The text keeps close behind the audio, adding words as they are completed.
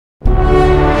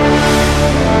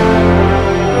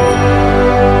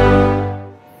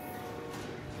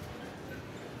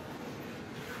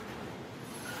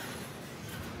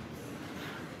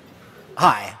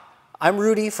I'm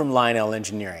Rudy from Lionel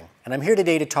Engineering, and I'm here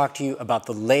today to talk to you about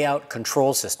the Layout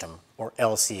Control System, or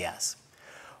LCS.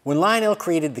 When Lionel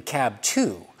created the Cab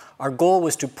 2, our goal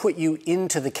was to put you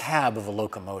into the cab of a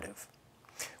locomotive.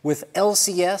 With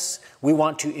LCS, we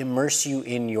want to immerse you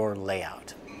in your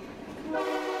layout.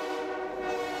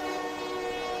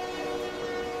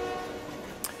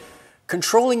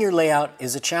 Controlling your layout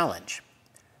is a challenge.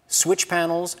 Switch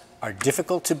panels are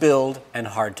difficult to build and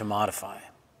hard to modify.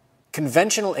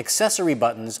 Conventional accessory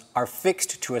buttons are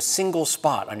fixed to a single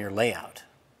spot on your layout.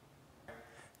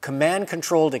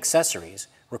 Command-controlled accessories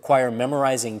require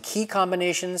memorizing key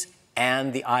combinations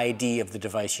and the ID of the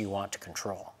device you want to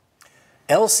control.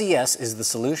 LCS is the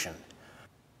solution.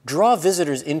 Draw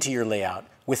visitors into your layout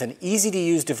with an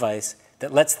easy-to-use device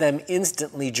that lets them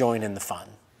instantly join in the fun.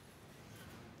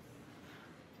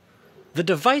 The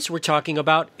device we're talking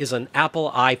about is an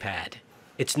Apple iPad.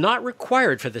 It's not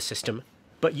required for the system,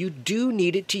 but you do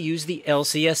need it to use the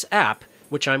LCS app,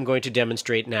 which I'm going to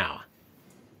demonstrate now.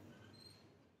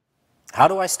 How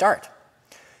do I start?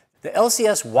 The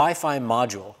LCS Wi-Fi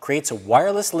module creates a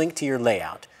wireless link to your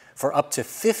layout for up to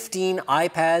 15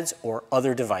 iPads or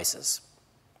other devices.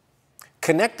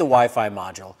 Connect the Wi-Fi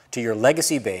module to your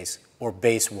legacy base or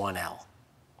base 1L.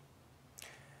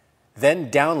 Then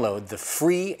download the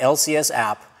free LCS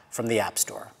app from the App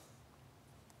Store.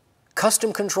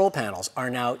 Custom control panels are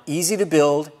now easy to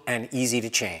build and easy to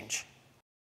change.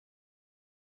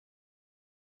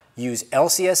 Use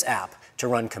LCS app to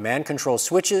run command control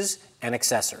switches and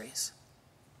accessories.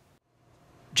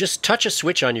 Just touch a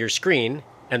switch on your screen,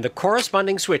 and the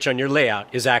corresponding switch on your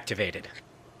layout is activated.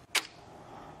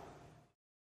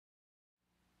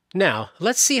 Now,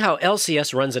 let's see how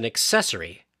LCS runs an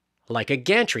accessory, like a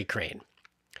gantry crane.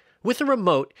 With a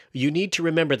remote, you need to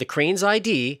remember the crane's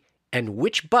ID and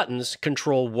which buttons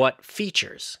control what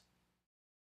features.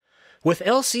 With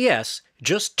LCS,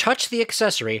 just touch the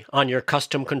accessory on your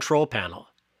custom control panel.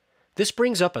 This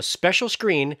brings up a special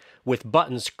screen with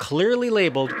buttons clearly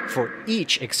labeled for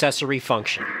each accessory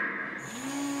function.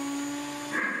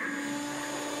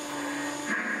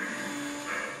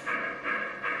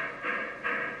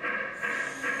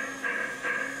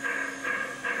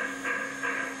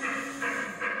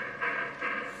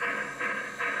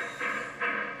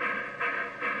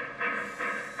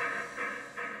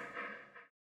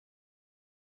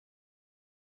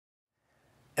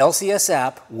 LCS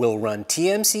app will run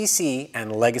TMCC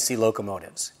and legacy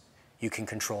locomotives. You can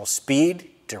control speed,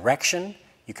 direction,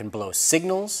 you can blow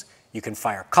signals, you can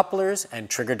fire couplers and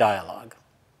trigger dialogue.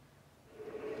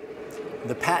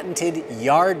 The patented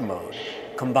yard mode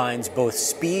combines both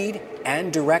speed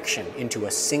and direction into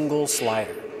a single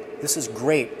slider. This is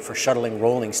great for shuttling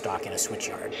rolling stock in a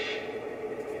switchyard.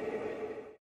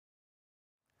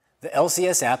 The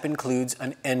LCS app includes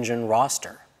an engine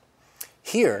roster.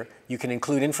 Here, you can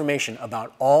include information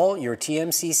about all your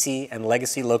TMCC and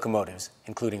legacy locomotives,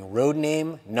 including road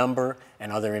name, number,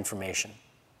 and other information.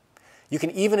 You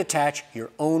can even attach your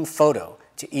own photo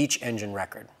to each engine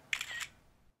record.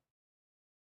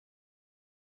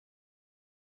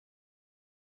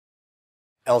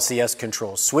 LCS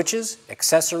controls switches,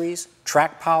 accessories,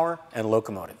 track power, and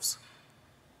locomotives.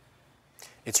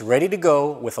 It's ready to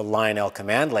go with a Lionel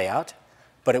command layout,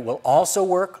 but it will also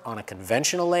work on a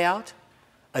conventional layout,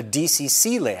 a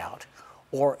DCC layout,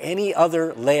 or any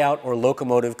other layout or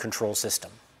locomotive control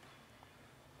system.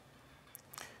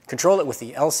 Control it with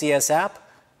the LCS app,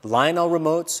 Lionel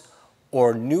remotes,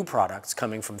 or new products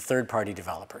coming from third-party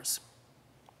developers.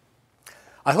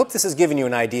 I hope this has given you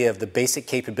an idea of the basic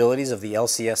capabilities of the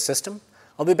LCS system.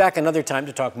 I'll be back another time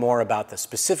to talk more about the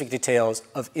specific details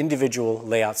of individual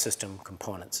layout system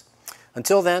components.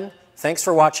 Until then, thanks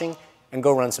for watching, and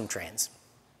go run some trains.